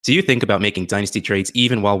Do you think about making dynasty trades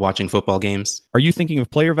even while watching football games? Are you thinking of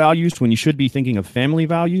player values when you should be thinking of family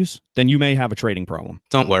values? Then you may have a trading problem.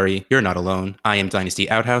 Don't worry, you're not alone. I am Dynasty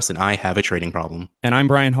Outhouse and I have a trading problem. And I'm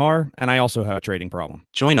Brian Haar, and I also have a trading problem.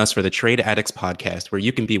 Join us for the Trade Addicts podcast, where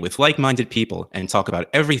you can be with like-minded people and talk about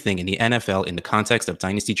everything in the NFL in the context of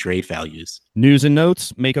dynasty trade values. News and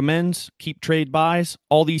notes, make amends, keep trade buys,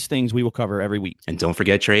 all these things we will cover every week. And don't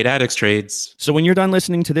forget Trade Addicts trades. So when you're done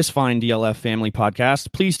listening to this fine DLF family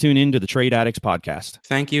podcast, please tune in to the Trade Addicts podcast.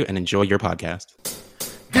 Thank you and enjoy your podcast.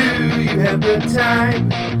 Do you have the time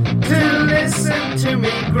to listen to me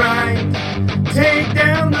grind? Take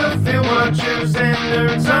down the film watchers and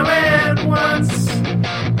nerds all at once.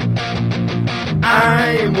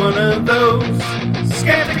 I am one of those,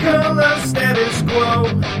 skeptical of status quo.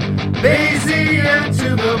 Bayesian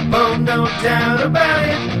to the bone, no doubt about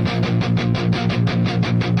it.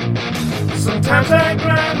 Sometimes I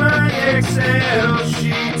grind my Excel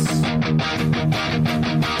sheets.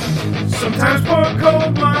 Sometimes pour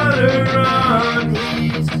cold water on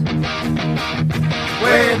heat.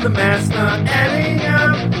 When the math's not adding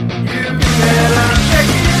up, you better check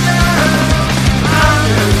it out. I'm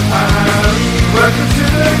just Harry. Welcome to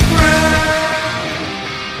the ground.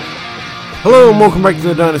 Hello and welcome back to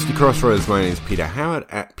the Dynasty Crossroads. My name is Peter Howard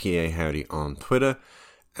at PA Howdy on Twitter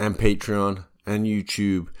and Patreon and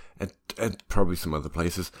YouTube and probably some other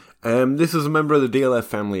places. This is a member of the DLF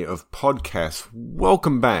family of podcasts.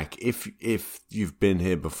 Welcome back if you've been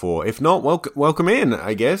here before. If not, welcome in,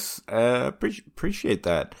 I guess. Appreciate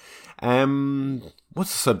that.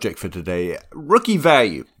 What's the subject for today? Rookie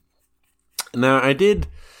value. Now, I did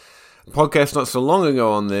a podcast not so long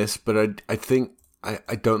ago on this, but I think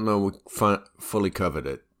I don't know we fully covered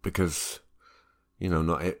it because, you know,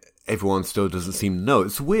 not everyone still doesn't seem to know.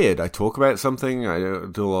 It's weird. I talk about something, I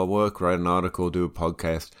do a lot of work, write an article, do a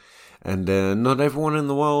podcast, and not everyone in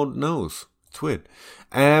the world knows. It's weird.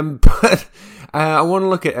 But I want to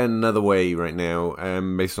look at another way right now,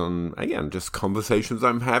 based on, again, just conversations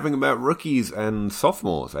I'm having about rookies and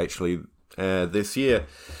sophomores, actually, this year.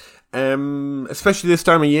 Especially this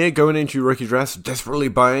time of year, going into rookie drafts, desperately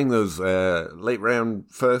buying those late round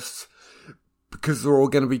firsts, because they're all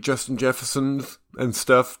going to be Justin Jeffersons and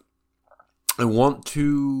stuff. I want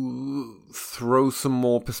to throw some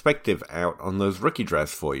more perspective out on those rookie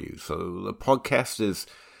drafts for you. So the podcast is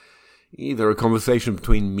either a conversation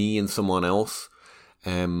between me and someone else,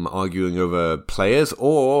 arguing over players,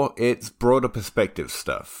 or it's broader perspective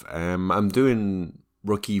stuff. I'm doing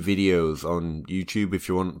rookie videos on YouTube if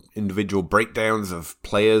you want individual breakdowns of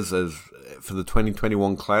players as for the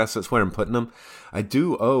 2021 class. That's where I'm putting them. I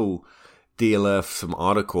do owe DLF some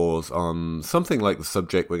articles on something like the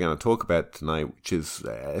subject we're going to talk about tonight, which is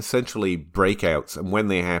essentially breakouts and when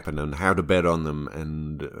they happen and how to bet on them,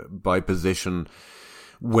 and by position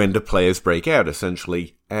when do players break out,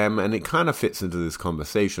 essentially. And it kind of fits into this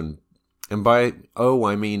conversation. And by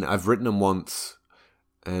I mean I've written them once,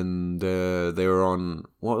 and they were on,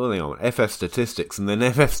 what were they on? FF Statistics, and then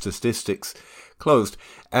FF Statistics closed.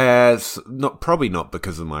 Probably not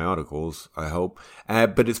because of my articles, I hope,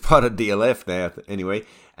 but it's part of DLF now anyway.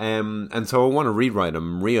 And so I want to rewrite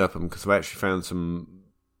them, re-up them, because I've actually found some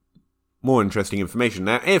more interesting information.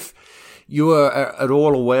 Now, if you are at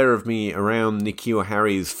all aware of me around N'Keal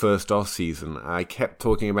Harry's first off season, I kept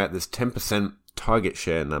talking about this 10% target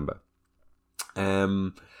share number.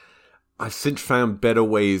 I've since found better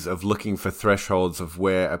ways of looking for thresholds of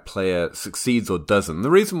where a player succeeds or doesn't.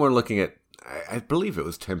 The reason we're looking at, I believe it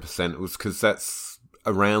was 10%, was because that's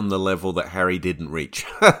around the level that Harry didn't reach.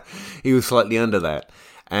 He was slightly under that.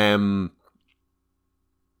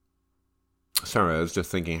 Sorry, I was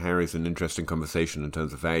just thinking Harry's an interesting conversation in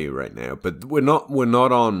terms of value right now. But we're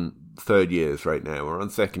not on third years right now. We're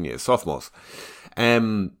on second years, sophomores.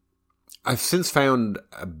 I've since found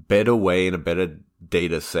a better way and a better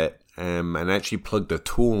data set. And actually plugged a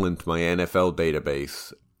tool into my NFL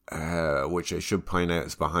database, which I should point out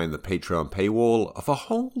is behind the Patreon paywall of a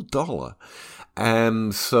whole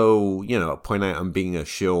 $1. So, you know, point out I'm being a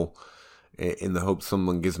shill in the hope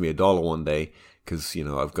someone gives me $1 one day, because, you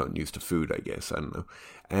know, I've gotten used to food, I guess. I don't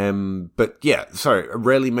know. But yeah, sorry, I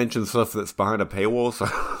rarely mention stuff that's behind a paywall, so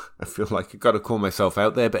I feel like I've got to call myself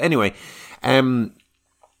out there. But anyway,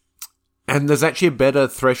 and there's actually a better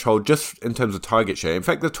threshold just in terms of target share. In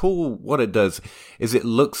fact, the tool, what it does is it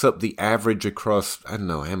looks up the average across, I don't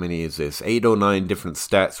know, how many is this? 8 or 9 different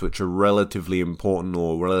stats, which are relatively important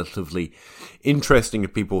or relatively interesting to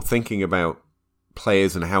people thinking about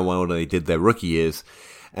players and how well they did their rookie years.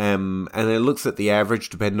 And it looks at the average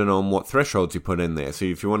depending on what thresholds you put in there. So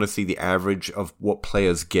if you want to see the average of what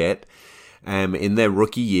players get in their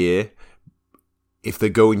rookie year, if they're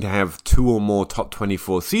going to have 2 or more top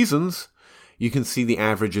 24 seasons, you can see the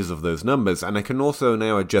averages of those numbers. And I can also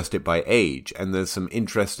now adjust it by age. And there's some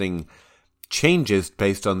interesting changes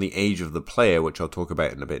based on the age of the player, which I'll talk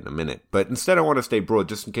about in a minute. But instead, I want to stay broad,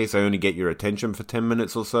 just in case I only get your attention for 10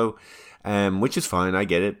 minutes or so, which is fine. I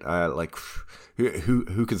get it.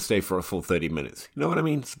 Who can stay for a full 30 minutes? You know what I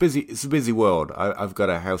mean? It's a busy world. I've got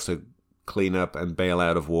a house to clean up and bail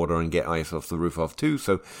out of water and get ice off the roof off too.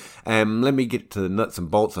 So let me get to the nuts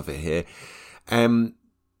and bolts of it here.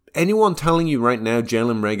 Anyone telling you right now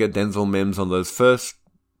Jalen Reagor, Denzel Mims on those first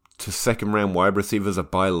to second round wide receivers are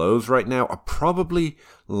buy lows right now are probably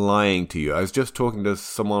lying to you. I was just talking to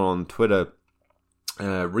someone on Twitter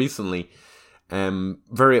recently,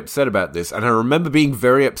 very upset about this, and I remember being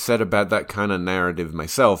very upset about that kind of narrative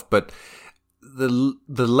myself. But the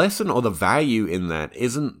lesson or the value in that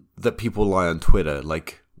isn't that people lie on Twitter.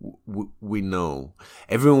 Like, we know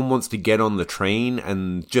everyone wants to get on the train,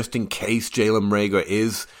 and just in case Jalen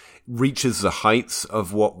Reagor reaches the heights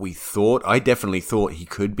of what we thought. I definitely thought he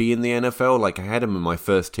could be in the NFL. Like, I had him in my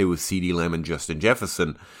first two with CeeDee Lamb and Justin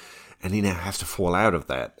Jefferson, and he now has to fall out of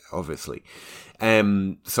that, obviously.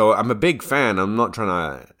 So I'm a big fan. I'm not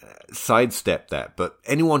trying to sidestep that, but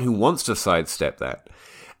anyone who wants to sidestep that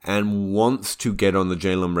and wants to get on the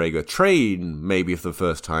Jalen Reagor train, maybe for the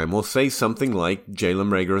first time, will say something like Jalen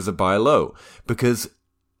Reagor is a buy low, because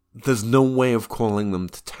there's no way of calling them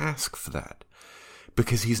to task for that.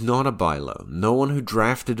 Because he's not a buy low. No one who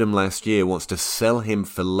drafted him last year wants to sell him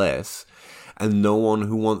for less, and no one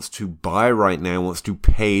who wants to buy right now wants to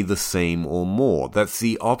pay the same or more. That's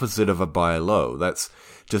the opposite of a buy low. That's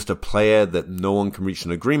just a player that no one can reach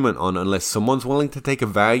an agreement on unless someone's willing to take a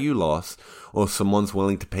value loss or someone's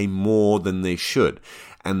willing to pay more than they should.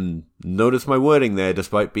 And notice my wording there,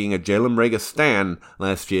 despite being a Jalen Reagor stan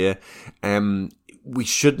last year, we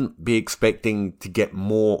shouldn't be expecting to get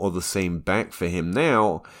more or the same back for him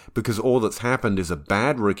now, because all that's happened is a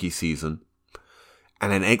bad rookie season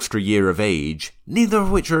and an extra year of age, neither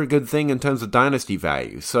of which are a good thing in terms of dynasty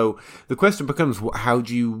value. So the question becomes, how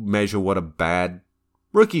do you measure what a bad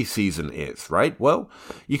rookie season is, right? Well,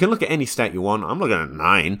 you can look at any stat you want. I'm looking at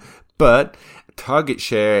 9, but target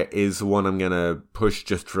share is the one I'm going to push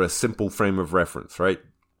just for a simple frame of reference, right?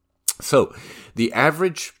 So, the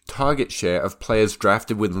average target share of players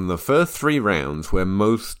drafted within the first 3 rounds, where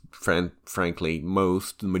the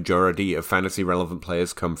majority of fantasy relevant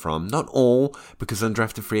players come from. Not all, because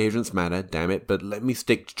undrafted free agents matter, damn it, but let me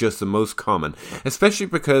stick to just the most common. Especially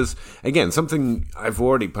because, again, something I've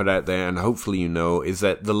already put out there, and hopefully you know, is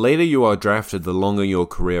that the later you are drafted, the longer your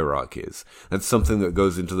career arc is. That's something that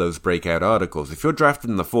goes into those breakout articles. If you're drafted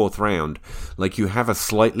in the 4th round, like, you have a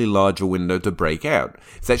slightly larger window to break out.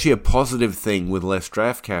 It's actually a positive thing with less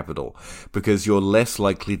draft capital, because you're less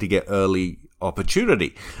likely to get early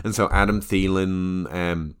opportunity. And so Adam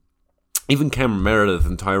Thielen, even Cameron Meredith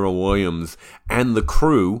and Tyrell Williams and the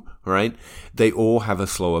crew, right, they all have a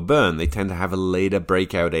slower burn. They tend to have a later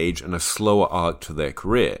breakout age and a slower arc to their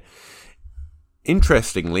career.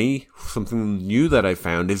 Interestingly, something new that I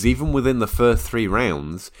found is even within the first 3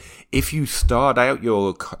 rounds, if you start out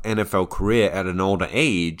your NFL career at an older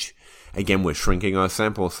age, again, we're shrinking our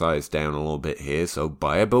sample size down a little bit here, so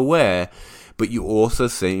buyer beware, but you also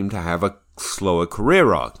seem to have a slower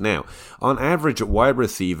career arc. Now, on average at wide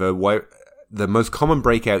receiver, the most common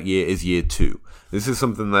breakout year is year 2. This is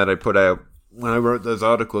something that I put out when I wrote those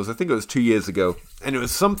articles. I think it was 2 years ago, and it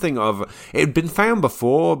was something of, it had been found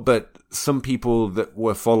before, but some people that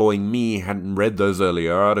were following me hadn't read those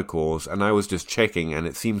earlier articles, and I was just checking, and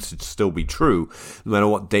it seems to still be true, no matter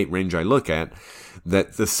what date range I look at,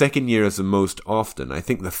 that the second year is the most often. I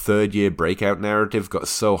think the 3rd year breakout narrative got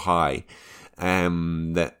so high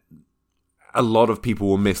that a lot of people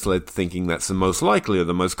were misled thinking that's the most likely or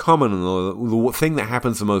the most common and the thing that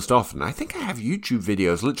happens the most often. I think I have YouTube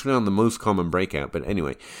videos literally on the most common breakout, but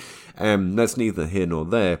anyway, that's neither here nor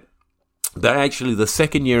there. That actually the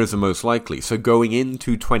second year is the most likely. So going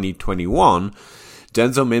into 2021,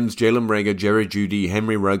 Denzel Mims, Jalen Reagor, Jerry Jeudy,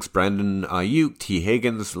 Henry Ruggs, Brandon Ayuk, T.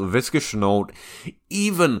 Higgins, Laviska Shenault,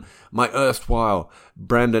 even my erstwhile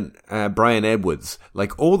Brian Edwards,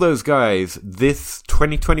 like all those guys, this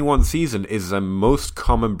 2021 season is the most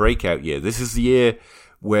common breakout year. This is the year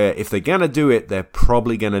where if they're going to do it, they're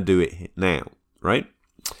probably going to do it now, right?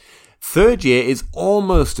 3rd year is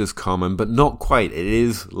almost as common, but not quite. It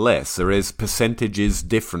is less. There is percentages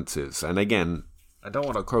differences. And again, I don't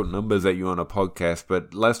want to quote numbers at you on a podcast,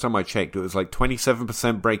 but last time I checked, it was like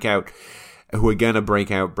 27% breakout who are going to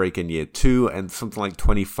break in year 2, and something like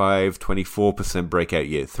 24% breakout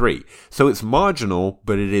year 3. So it's marginal,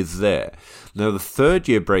 but it is there. Now, the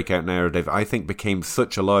third-year breakout narrative, I think, became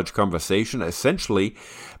such a large conversation, essentially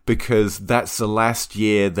because that's the last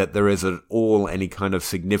year that there is at all any kind of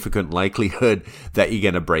significant likelihood that you're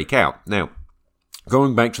going to break out. Now,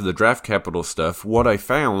 going back to the draft capital stuff, what I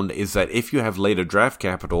found is that if you have later draft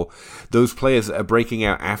capital, those players that are breaking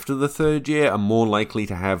out after the third year are more likely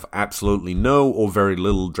to have absolutely no or very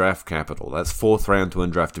little draft capital. That's 4th round to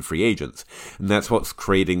undrafted free agents. And that's what's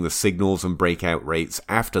creating the signals and breakout rates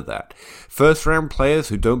after that. First round players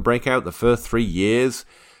who don't break out the first 3 years,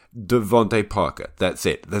 Devontae Parker, that's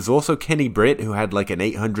it. There's also Kenny Britt, who had like an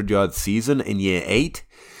 800-yard season in year 8,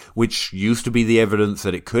 which used to be the evidence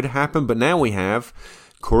that it could happen, but now we have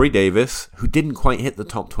Corey Davis, who didn't quite hit the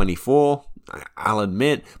top 24, I'll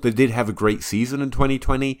admit, but did have a great season in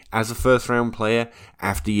 2020 as a first-round player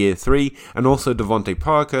after year 3, and also Devontae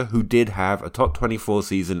Parker, who did have a top 24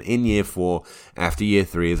 season in year 4 after year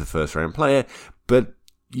 3 as a first-round player, but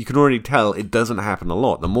you can already tell it doesn't happen a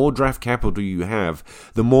lot. The more draft capital you have,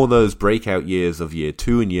 the more those breakout years of year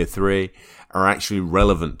 2 and year 3 are actually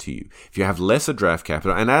relevant to you. If you have lesser draft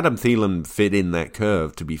capital, and Adam Thielen fit in that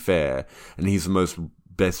curve, to be fair, and he's the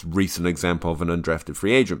best recent example of an undrafted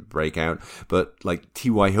free agent breakout, but like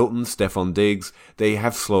T.Y. Hilton, Stephon Diggs, they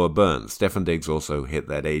have slower burns. Stephon Diggs also hit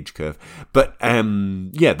that age curve. But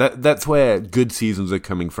that's where good seasons are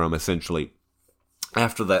coming from, essentially,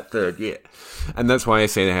 after that third year. And that's why I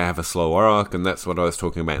say they have a slower arc, and that's what I was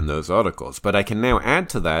talking about in those articles. But I can now add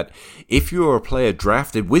to that, if you're a player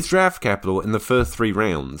drafted with draft capital in the first 3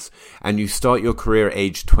 rounds, and you start your career at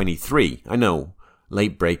age 23, I know,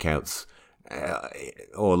 late breakouts,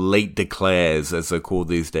 or late declares, as they're called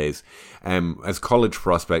these days, as college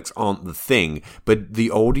prospects aren't the thing, but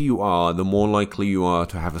the older you are, the more likely you are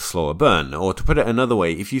to have a slower burn. Or to put it another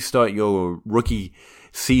way, if you start your rookie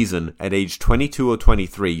season at age 22 or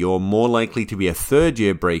 23, you're more likely to be a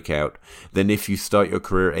third-year breakout than if you start your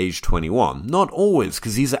career at age 21. Not always,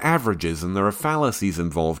 because these are averages and there are fallacies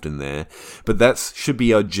involved in there, but that should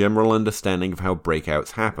be our general understanding of how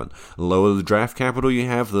breakouts happen. The lower the draft capital you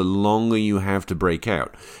have, the longer you have to break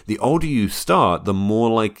out. The older you start, the more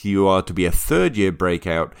likely you are to be a third-year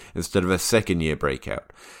breakout instead of a second-year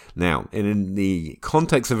breakout. Now, in the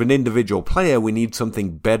context of an individual player, we need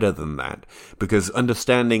something better than that, because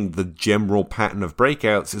understanding the general pattern of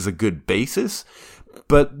breakouts is a good basis,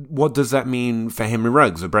 but what does that mean for Henry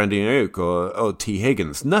Ruggs or Brandon Ayuk or T.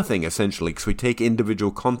 Higgins? Nothing, essentially, because we take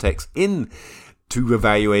individual context in to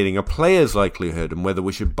evaluating a player's likelihood and whether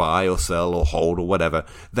we should buy or sell or hold or whatever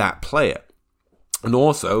that player. And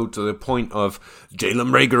also, to the point of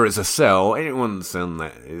Jalen Reagor is a sell, anyone saying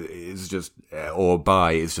that is just, or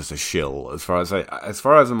buy is just a shill. As far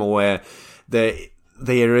as I'm aware, they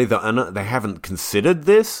are either they haven't considered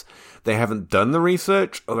this, they haven't done the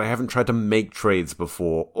research, or they haven't tried to make trades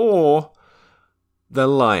before, or they're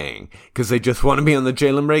lying because they just want to be on the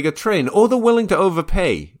Jalen Reagor train, or they're willing to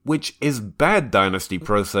overpay, which is bad dynasty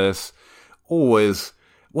process. Always,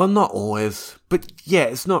 well, not always, but yeah,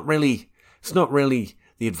 it's not really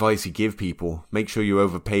the advice you give people. Make sure you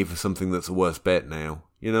overpay for something that's a worse bet now.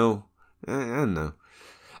 You know? I don't know.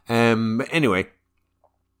 Anyway.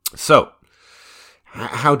 So,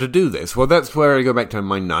 how to do this? Well, that's where I go back to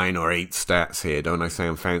my 9 or 8 stats here. Don't I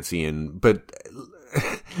sound fancy? But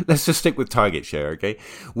let's just stick with target share, okay?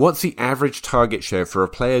 What's the average target share for a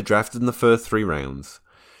player drafted in the first 3 rounds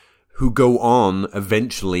who go on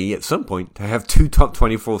eventually, at some point, to have 2 top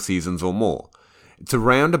 24 seasons or more? It's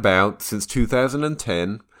around about, since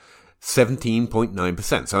 2010,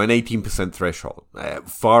 17.9%, so an 18% threshold,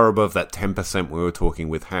 far above that 10% we were talking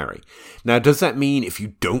with Harry. Now, does that mean if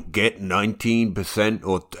you don't get 19%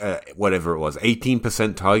 or whatever it was,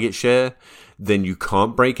 18% target share, then you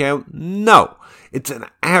can't break out? No! It's an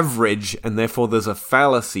average, and therefore there's a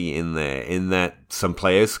fallacy in there, in that some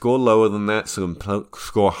players score lower than that, some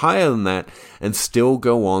score higher than that, and still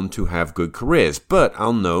go on to have good careers. But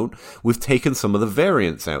I'll note, we've taken some of the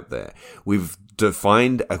variance out there. We've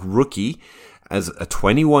defined a rookie as a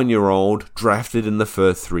 21-year-old drafted in the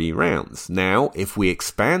first 3 rounds. Now, if we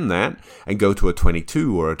expand that and go to a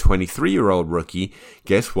 22 or a 23-year-old rookie,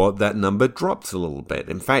 guess what? That number drops a little bit.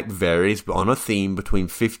 In fact, varies on a theme between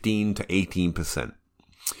 15 to 18%.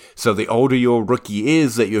 So the older your rookie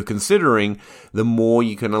is that you're considering, the more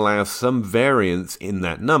you can allow some variance in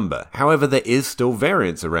that number. However, there is still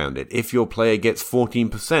variance around it. If your player gets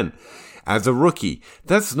 14% as a rookie,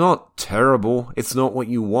 that's not terrible. It's not what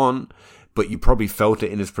you want. but you probably felt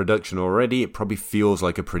it in his production already. It probably feels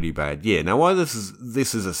like a pretty bad year. Now, why this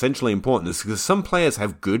is essentially important is because some players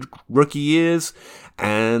have good rookie years,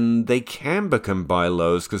 and they can become buy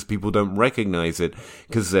lows because people don't recognize it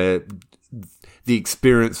because the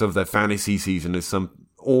experience of their fantasy season is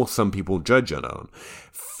some people judge it on.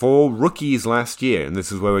 For rookies last year, and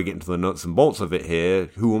this is where we get into the nuts and bolts of it here,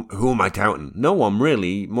 who am I touting? No one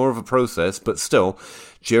really, more of a process, but still,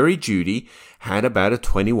 Jerry Jeudy had about a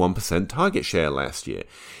 21% target share last year.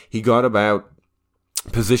 He got about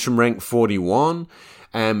position rank 41.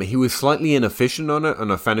 He was slightly inefficient on it on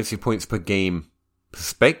a fantasy points per game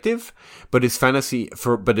perspective, but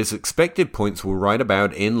his expected points were right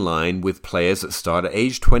about in line with players that start at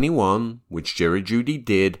age 21, which Jerry Jeudy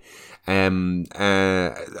did, drafted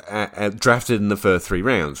in the first 3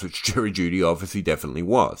 rounds, which Jerry Jeudy obviously definitely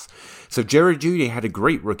was. So Jerry Jeudy had a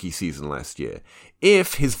great rookie season last year.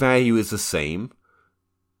 If his value is the same,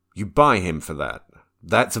 you buy him for that.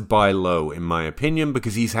 That's a buy low, in my opinion,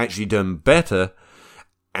 because he's actually done better.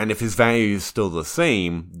 And if his value is still the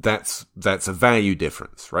same, that's a value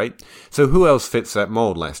difference, right? So who else fits that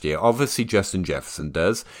mold last year? Obviously Justin Jefferson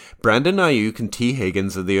does. Brandon Ayuk and T.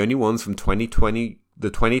 Higgins are the only ones from the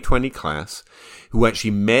 2020 class who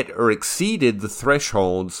actually met or exceeded the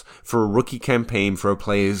thresholds for a rookie campaign for a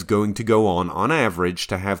player who's going to go on average,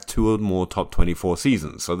 to have 2 or more top 24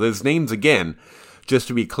 seasons. So there's names again, just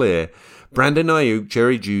to be clear: Brandon Ayuk,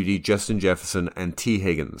 Jerry Jeudy, Justin Jefferson, and T.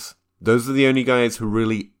 Higgins. Those are the only guys who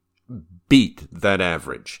really beat that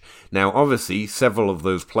average. Now, obviously, several of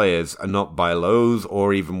those players are not buy lows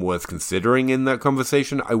or even worth considering in that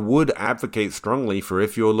conversation. I would advocate strongly for,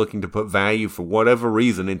 if you're looking to put value for whatever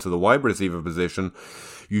reason into the wide receiver position,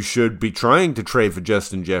 you should be trying to trade for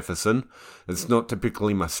Justin Jefferson. It's not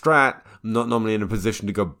typically my strat. I'm not normally in a position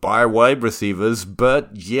to go buy wide receivers,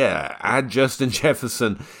 but yeah, add Justin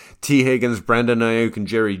Jefferson, T. Higgins, Brandon Ayuk, and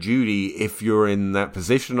Jerry Jeudy if you're in that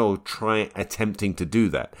position or attempting to do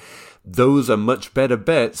that. Those are much better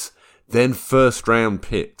bets than first-round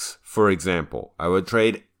picks, for example. I would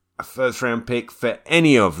trade a first-round pick for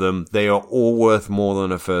any of them. They are all worth more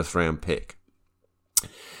than a first-round pick.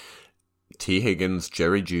 T. Higgins,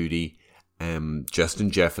 Jerry Jeudy, Justin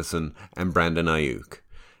Jefferson, and Brandon Ayuk.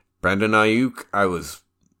 Brandon Ayuk, I was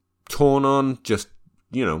torn on, just,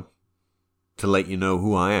 to let you know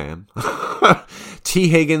who I am. T.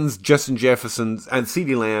 Higgins, Justin Jefferson, and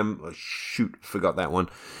CeeDee Lamb, forgot that one,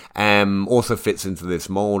 also fits into this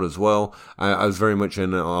mold as well. I was very much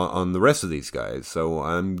in on the rest of these guys, so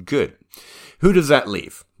I'm good. Who does that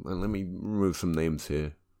leave? Well, let me remove some names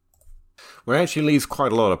here. Well, it actually leaves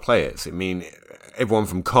quite a lot of players. I mean, everyone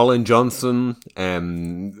from Colin Johnson,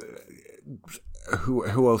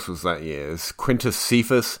 who else was that year? Quintus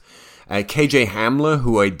Cephas, KJ Hamler,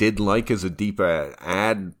 who I did like as a deeper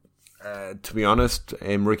ad, to be honest,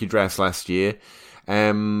 in rookie drafts last year,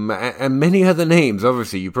 and many other names.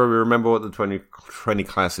 Obviously, you probably remember what the 2020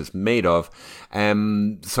 class is made of.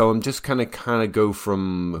 So I'm just kind of go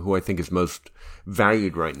from who I think is most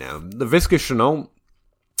valued right now. Laviska Shenault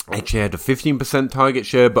actually had a 15% target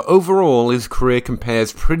share, but overall his career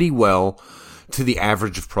compares pretty well to the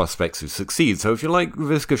average of prospects who succeed. So if you like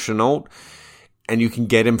Laviska Shenault and you can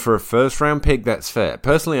get him for a first-round pick, that's fair.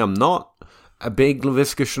 Personally, I'm not a big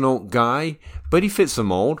Laviska Shenault guy, but he fits the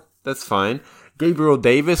mold. That's fine. Gabriel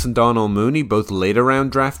Davis and Darnell Mooney, both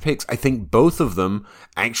later-round draft picks. I think both of them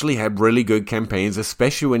actually had really good campaigns,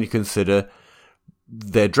 especially when you consider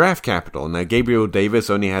their draft capital. Now, Gabriel Davis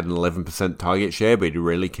only had an 11% target share, but he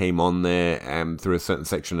really came on there through a certain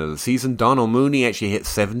section of the season. Darnell Mooney actually hit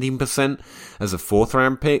 17% as a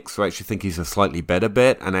 4th-round pick, so I actually think he's a slightly better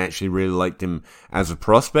bet, and I actually really liked him as a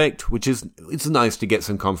prospect, it's nice to get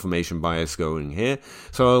some confirmation bias going here.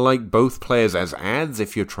 So I like both players as ads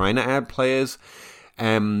if you're trying to add players.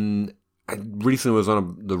 I recently was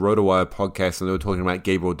on the RotoWire podcast and they were talking about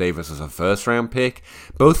Gabriel Davis as a first-round pick.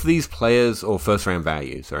 Both of these players, or first-round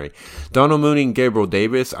value, sorry. Darnell Mooney and Gabriel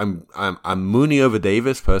Davis. I'm Mooney over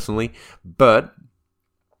Davis personally, but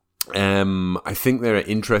I think there are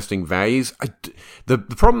interesting values. The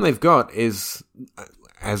problem they've got is,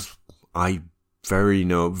 as I very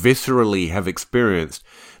viscerally have experienced,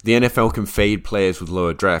 the NFL can fade players with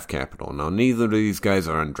lower draft capital. Now, neither of these guys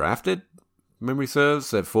are undrafted. Memory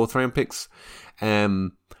serves, they're 4th-round picks.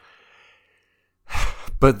 But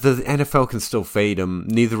the NFL can still fade them.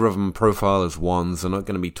 Neither of them profile as ones. They're not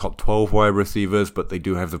going to be top 12 wide receivers, but they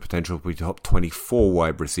do have the potential to be top 24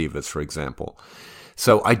 wide receivers, for example.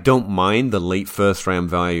 So I don't mind the late first-round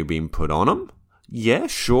value being put on them. Yeah,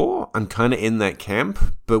 sure, I'm kind of in that camp,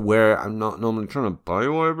 but where I'm not normally trying to buy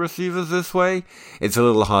wide receivers this way, it's a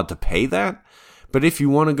little hard to pay that. But if you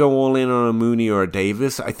want to go all in on a Mooney or a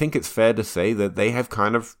Davis, I think it's fair to say that they have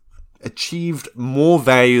kind of achieved more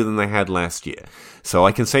value than they had last year. So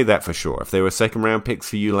I can say that for sure. If they were second-round picks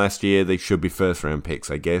for you last year, they should be first-round picks,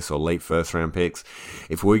 I guess, or late first-round picks.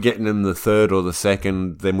 If we're getting them the third or the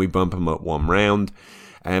second, then we bump them up one round.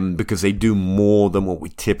 Because they do more than what we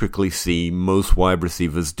typically see most wide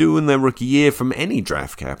receivers do in their rookie year from any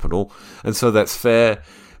draft capital. And so that's fair.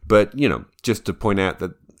 But, just to point out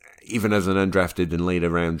that even as an undrafted and later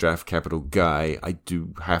round draft capital guy, I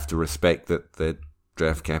do have to respect that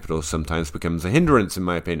draft capital sometimes becomes a hindrance, in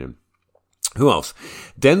my opinion. Who else?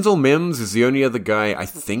 Denzel Mims is the only other guy I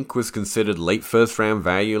think was considered late first round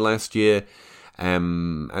value last year,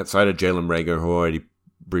 outside of Jalen Reagor, who I already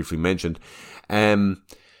briefly mentioned.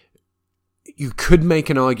 You could make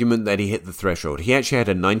an argument that he hit the threshold. He actually had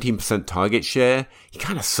a 19% target share. He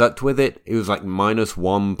kind of sucked with it. It was like minus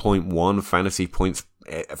 1.1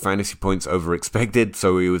 fantasy points over expected,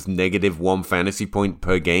 so he was negative 1 fantasy point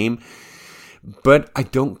per game. But I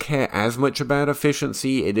don't care as much about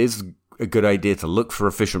efficiency. It is a good idea to look for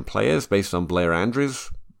efficient players based on Blair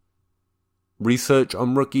Andrews' research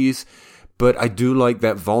on rookies. But I do like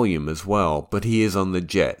that volume as well. But he is on the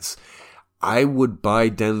Jets. I would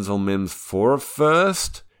buy Denzel Mims for a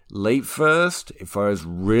first, late first, if I was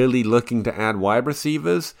really looking to add wide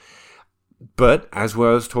receivers. But as I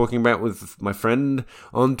was talking about with my friend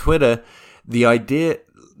on Twitter, the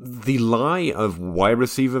lie of wide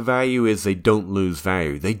receiver value is they don't lose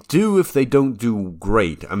value. They do if they don't do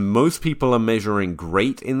great. And most people are measuring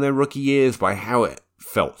great in their rookie years by how it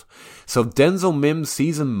felt. So Denzel Mims'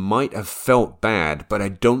 season might have felt bad, but I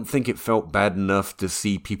don't think it felt bad enough to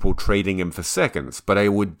see people trading him for seconds. But I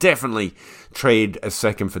would definitely trade a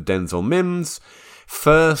second for Denzel Mims.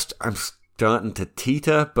 First, I'm starting to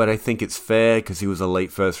teeter, but I think it's fair because he was a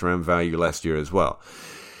late first round value last year as well.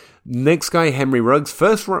 Next guy, Henry Ruggs,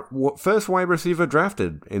 first wide receiver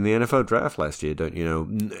drafted in the NFL draft last year, don't you know?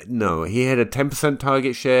 No, he had a 10%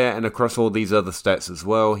 target share, and across all these other stats as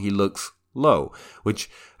well, he looks low, which,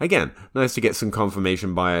 again, nice to get some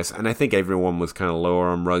confirmation bias, and I think everyone was kind of lower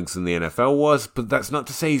on Ruggs than the NFL was, but that's not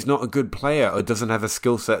to say he's not a good player or doesn't have a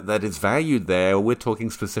skill set that is valued there. We're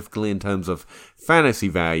talking specifically in terms of fantasy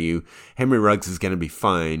value. Henry Ruggs is going to be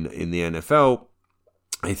fine in the NFL,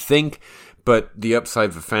 I think. But the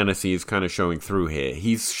upside for fantasy is kind of showing through here.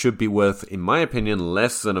 He should be worth, in my opinion,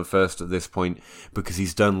 less than a first at this point because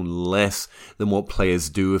he's done less than what players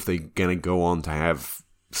do if they're going to go on to have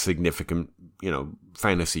significant,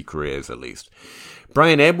 fantasy careers at least.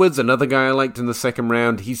 Bryan Edwards, another guy I liked in the second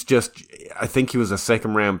round. I think he was a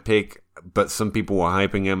second round pick, but some people were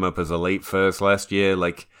hyping him up as a late first last year.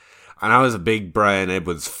 And I was a big Bryan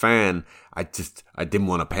Edwards fan. I didn't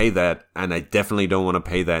want to pay that, and I definitely don't want to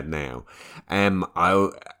pay that now.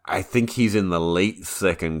 I think he's in the late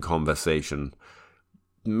second conversation,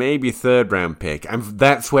 maybe third round pick, and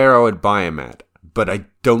that's where I would buy him at. But I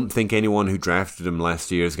don't think anyone who drafted him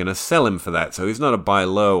last year is going to sell him for that. So he's not a buy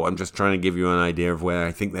low. I'm just trying to give you an idea of where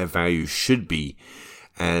I think their value should be,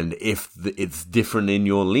 and if it's different in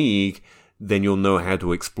your league, then you'll know how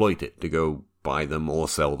to exploit it to go buy them or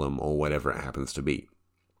sell them or whatever it happens to be.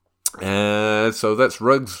 So that's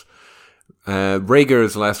Ruggs. Reagor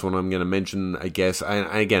is the last one I'm going to mention, I guess.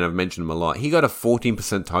 Again, I've mentioned him a lot. He got a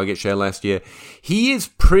 14% target share last year. He is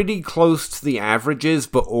pretty close to the averages,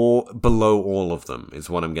 but below all of them is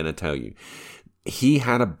what I'm going to tell you. He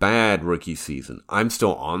had a bad rookie season. I'm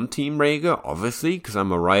still on Team Reagor, obviously, because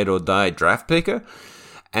I'm a ride or die draft picker.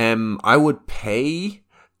 I would pay,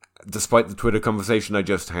 despite the Twitter conversation I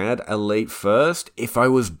just had, a late first if I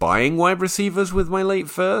was buying wide receivers with my late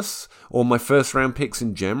firsts or my first round picks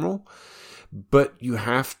in general. But you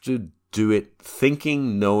have to do it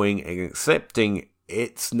thinking, knowing, and accepting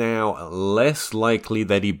it's now less likely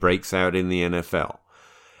that he breaks out in the NFL.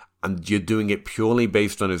 And you're doing it purely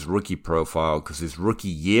based on his rookie profile because his rookie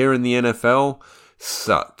year in the NFL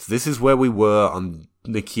sucked. This is where we were on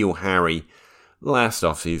N'Keal Harry last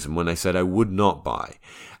offseason when I said I would not buy.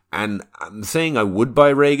 And I'm saying I would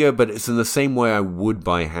buy Reagor, but it's in the same way I would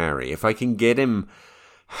buy Harry. If I can get him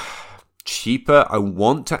cheaper, I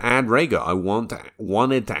want to add Reagor. I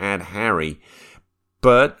wanted to add Harry.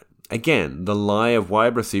 But again, the lie of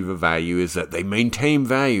wide receiver value is that they maintain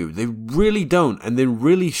value. They really don't, and they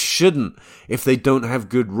really shouldn't if they don't have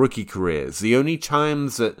good rookie careers. The only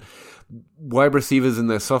times that wide receivers in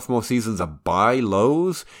their sophomore seasons are buy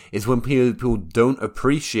lows is when people don't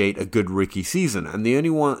appreciate a good rookie season. And the only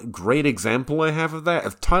one great example I have of that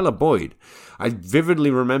is Tyler Boyd. I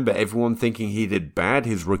vividly remember everyone thinking he did bad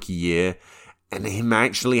his rookie year and him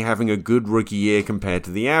actually having a good rookie year compared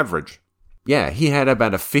to the average. Yeah, he had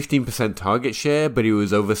about a 15% target share, but he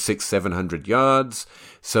was over 700 yards.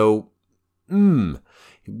 So,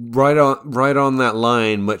 right on that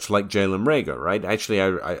line, much like Jalen Reagor, right? Actually,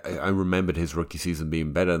 I remembered his rookie season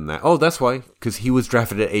being better than that. Oh, that's why, because he was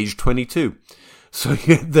drafted at age 22. So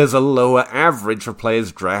there's a lower average for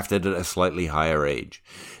players drafted at a slightly higher age.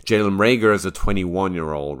 Jalen Reagor is a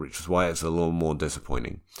 21-year-old, which is why it's a little more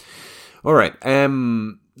disappointing. All right,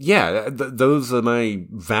 those are my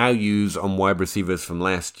values on wide receivers from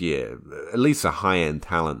last year. At least a high-end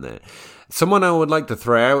talent there. Someone I would like to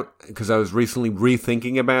throw out, because I was recently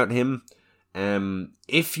rethinking about him.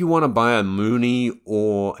 If you want to buy a Mooney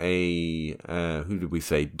or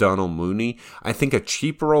Donald Mooney, I think a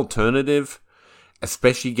cheaper alternative,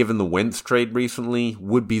 especially given the Wentz trade recently,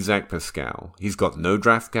 would be Zach Pascal. He's got no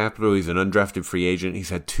draft capital. He's an undrafted free agent.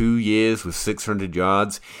 He's had 2 years with 600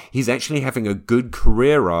 yards. He's actually having a good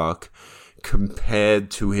career arc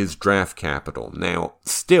compared to his draft capital. Now,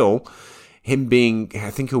 still, I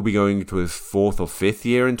think he'll be going to his 4th or 5th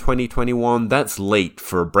year in 2021. That's late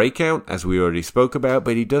for a breakout, as we already spoke about,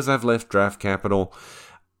 but he does have less draft capital.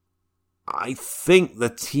 I think the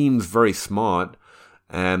team's very smart.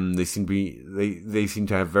 They seem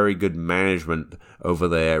to have very good management over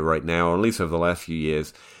there right now, or at least over the last few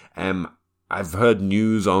years. I've heard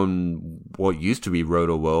news on what used to be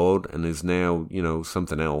Roto World and is now,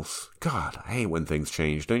 something else. God, I hate when things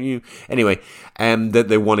change, don't you? Anyway, that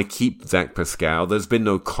they want to keep Zach Pascal. There's been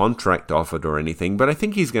no contract offered or anything, but I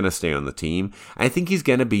think he's going to stay on the team. I think he's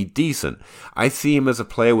going to be decent. I see him as a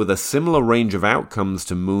player with a similar range of outcomes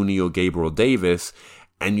to Mooney or Gabriel Davis,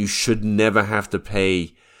 and you should never have to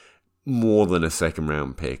pay more than a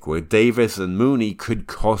second-round pick, where Davis and Mooney could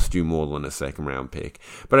cost you more than a second-round pick.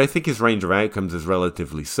 But I think his range of outcomes is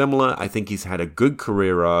relatively similar. I think he's had a good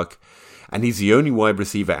career arc, and he's the only wide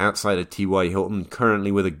receiver outside of T.Y. Hilton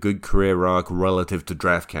currently with a good career arc relative to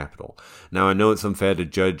draft capital. Now, I know it's unfair to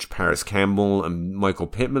judge Paris Campbell and Michael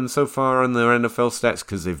Pittman so far on their NFL stats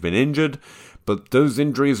because they've been injured, but those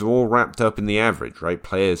injuries are all wrapped up in the average, right?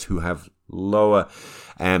 Players who have lower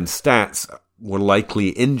stats were likely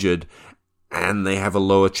injured, and they have a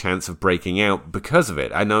lower chance of breaking out because of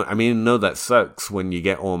it. I know that sucks when you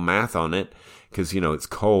get all math on it, because, it's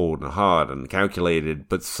cold and hard and calculated,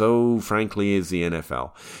 but so, frankly, is the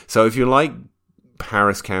NFL. So if you like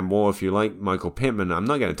Paris Campbell, if you like Michael Pittman, I'm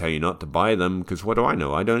not going to tell you not to buy them, because what do I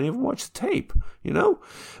know? I don't even watch the tape,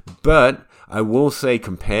 But I will say,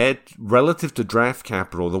 compared, relative to draft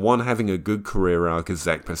capital, the one having a good career arc is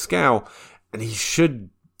Zach Pascal, and he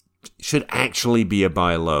should actually be a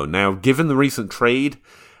buy low. Now, given the recent trade,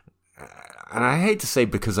 and I hate to say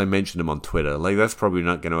because I mentioned him on Twitter, that's probably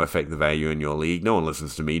not going to affect the value in your league. No one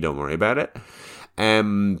listens to me, don't worry about it.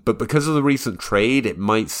 But because of the recent trade, it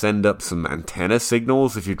might send up some antenna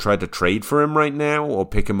signals if you try to trade for him right now or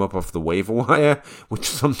pick him up off the waiver wire, which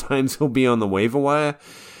sometimes he'll be on the waiver wire.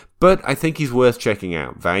 But I think he's worth checking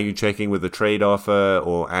out. Value checking with a trade offer,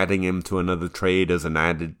 or adding him to another trade as an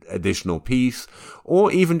additional piece,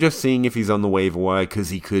 or even just seeing if he's on the waiver wire,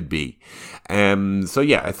 because he could be. So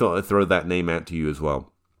yeah, I thought I'd throw that name out to you as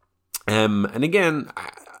well. And again,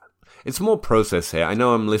 it's more process here. I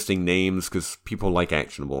know I'm listing names because people like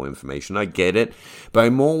actionable information. I get it. But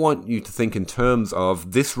I more want you to think in terms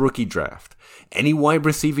of this rookie draft. Any wide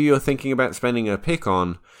receiver you're thinking about spending a pick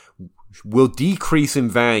on will decrease in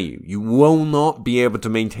value. You will not be able to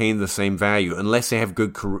maintain the same value unless they have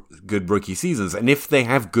good rookie seasons. And if they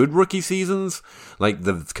have good rookie seasons, like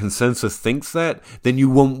the consensus thinks that, then you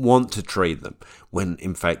won't want to trade them, when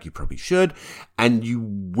in fact you probably should. And you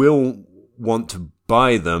will want to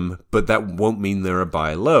buy them, but that won't mean they're a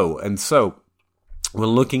buy low. And so we're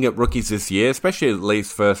looking at rookies this year, especially at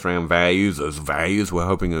least first round values. Those values we're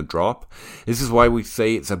hoping to drop. This is why we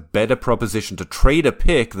say it's a better proposition to trade a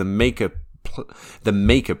pick than make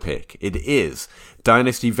a pick. It is.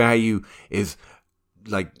 Dynasty value is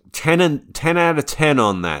like 10 out of 10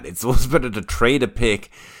 on that. It's always better to trade a pick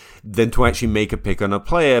than to actually make a pick on a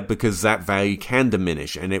player, because that value can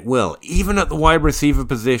diminish, and it will, even at the wide receiver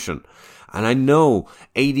position. And I know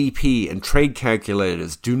ADP and trade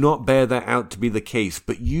calculators do not bear that out to be the case,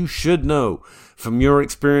 but you should know from your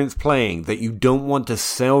experience playing that you don't want to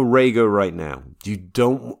sell Reagor right now. You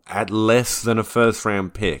don't at less than a first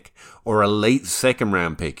round pick or a late second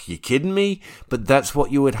round pick. You kidding me? But that's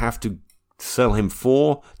what you would have to sell him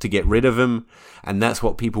for to get rid of him. And that's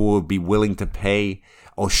what people would be willing to pay,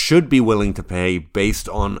 or should be willing to pay, based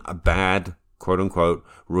on a bad, quote-unquote,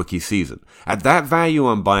 rookie season. At that value,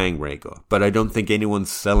 I'm buying Reagor, but I don't think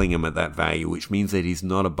anyone's selling him at that value, which means that he's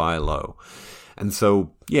not a buy low. And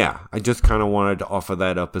so, yeah, I just kind of wanted to offer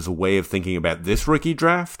that up as a way of thinking about this rookie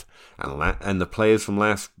draft and the players from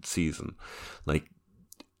last season. Like,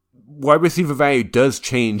 wide receiver value does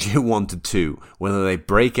change year 1 to 2, whether they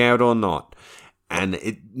break out or not. And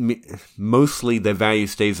mostly their value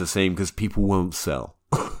stays the same because people won't sell.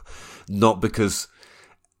 Not because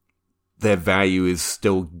their value is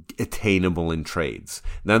still attainable in trades.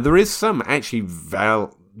 Now, there is some actually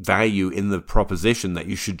value in the proposition that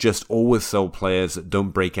you should just always sell players that don't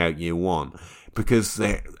break out year 1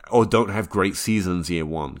 or don't have great seasons year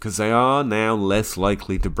 1, because they are now less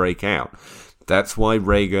likely to break out. That's why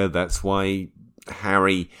Rager, that's why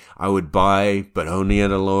Harry, I would buy, but only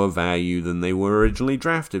at a lower value than they were originally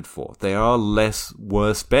drafted for. They are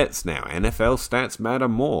worse bets now. NFL stats matter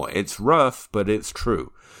more. It's rough, but it's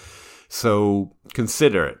true. So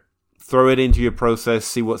consider it. Throw it into your process.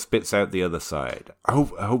 See what spits out the other side.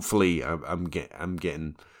 Hopefully, I'm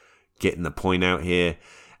getting the point out here.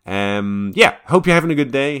 Hope you're having a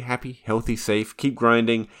good day. Happy, healthy, safe. Keep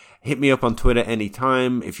grinding. Hit me up on Twitter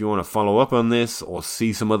anytime if you want to follow up on this or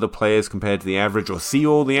see some other players compared to the average or see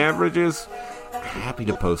all the averages. Happy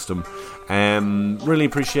to post them. Really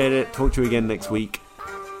appreciate it. Talk to you again next week.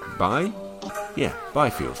 Bye? Yeah, bye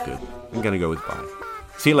feels good. I'm going to go with bye.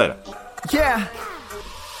 See you later. Yeah.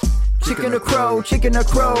 Chicken or crow,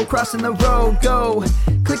 crossing the road, go.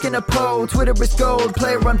 Clicking a poll, Twitter is gold,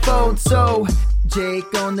 player unfold, so.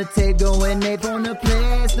 Jake on the table and Abe on the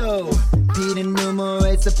players, though. Pete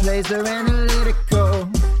enumerates the plays, they're analytical.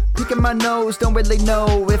 Picking my nose, don't really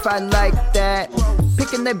know if I like that.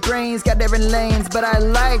 Picking their brains, got different lanes, but I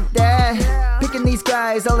like that. Picking these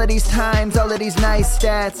guys, all of these times, all of these nice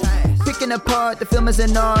stats. Picking apart, the film is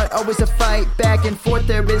an art, always a fight back and forth.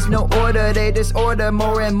 There is no order, they disorder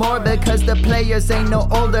more and more because the players ain't no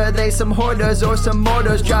older. They some hoarders or some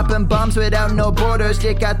mortars, dropping bombs without no borders.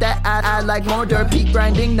 They got that I like mortar, peak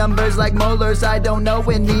grinding numbers like molars. I don't know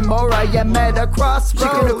anymore, I am at a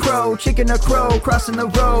crossroads. Chicken or crow, crossing the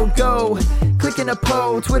road, go. Clicking a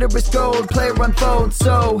poll, Twitter is gold, player unfold,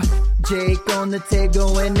 so. Jake on the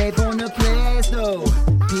table and Abe on the players, though.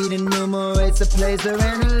 Pete enumerates the plays, they're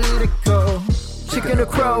analytical. Chicken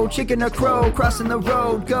or crow, crossing the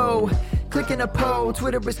road, go. Clicking a poll,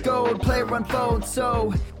 Twitter is gold, player unfold,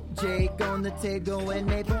 so. Jake on the table and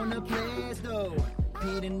Abe on the players, though.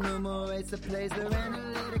 Pete enumerates the plays, they're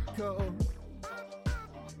analytical.